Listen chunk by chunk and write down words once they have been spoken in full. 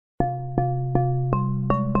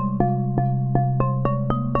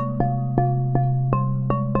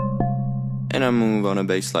And I move on a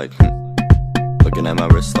bass like looking at my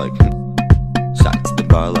wrist like shot to the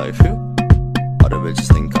bar like all the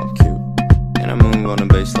bitches think I'm cute. And I move on a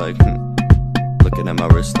bass like looking at my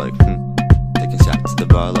wrist like taking shots to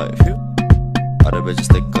the bar like all the bitches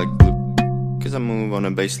think like glue. Cause I move on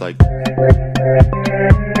a bass like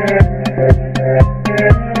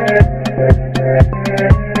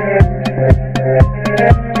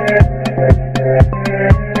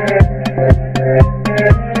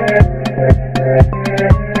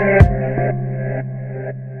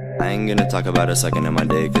I ain't gonna talk about a second in my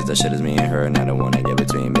day, cause that shit is me and her, and I don't wanna get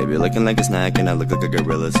between. Baby looking like a snack, and I look like a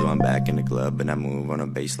gorilla, so I'm back in the club, and I move on a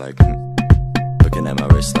bass like looking at my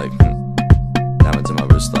wrist like diamonds in my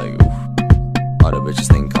wrist like oof. All the bitches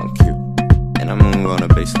think I'm cute. And I move on a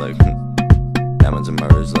bass like diamonds in my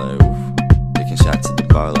wrist like oof. Taking shots at the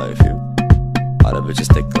bar like all the bitches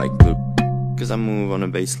thick like glue. Cause I move on a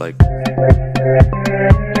bass like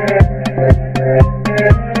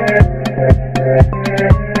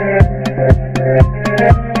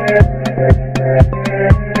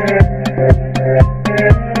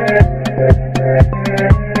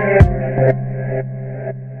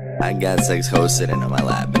I got 6 hoes sitting on my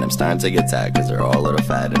lap, and I'm starting to get tagged cause they're all a little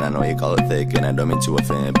fat. And I know you call it thick, and I don't mean to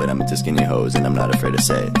offend, but I'm into skinny hoes, and I'm not afraid to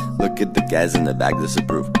say it. Look at the guys in the back,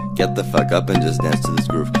 disapprove. Get the fuck up and just dance to this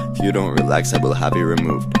groove. If you don't relax, I will have you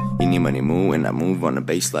removed. You need money, move, and I move on the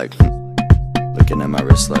bass like looking at my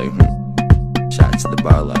wrist like shots to the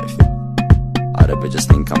bar like all the bitches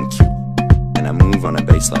think I'm cute. And I move on the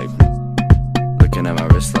bass like looking at my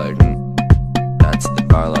wrist like shots to the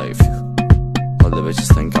bar like all the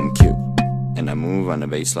bitches think I'm cute. And I move on the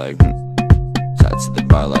bass like shots to the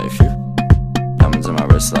bar like diamonds in my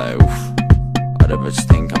wrist like oof. All the bitches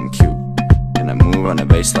think I'm cute. And I move on the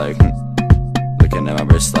bass like looking at my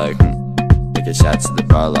wrist like taking shots to the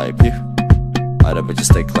bar like all the bitches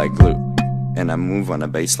stick like glue. And I move on the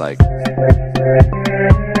bass like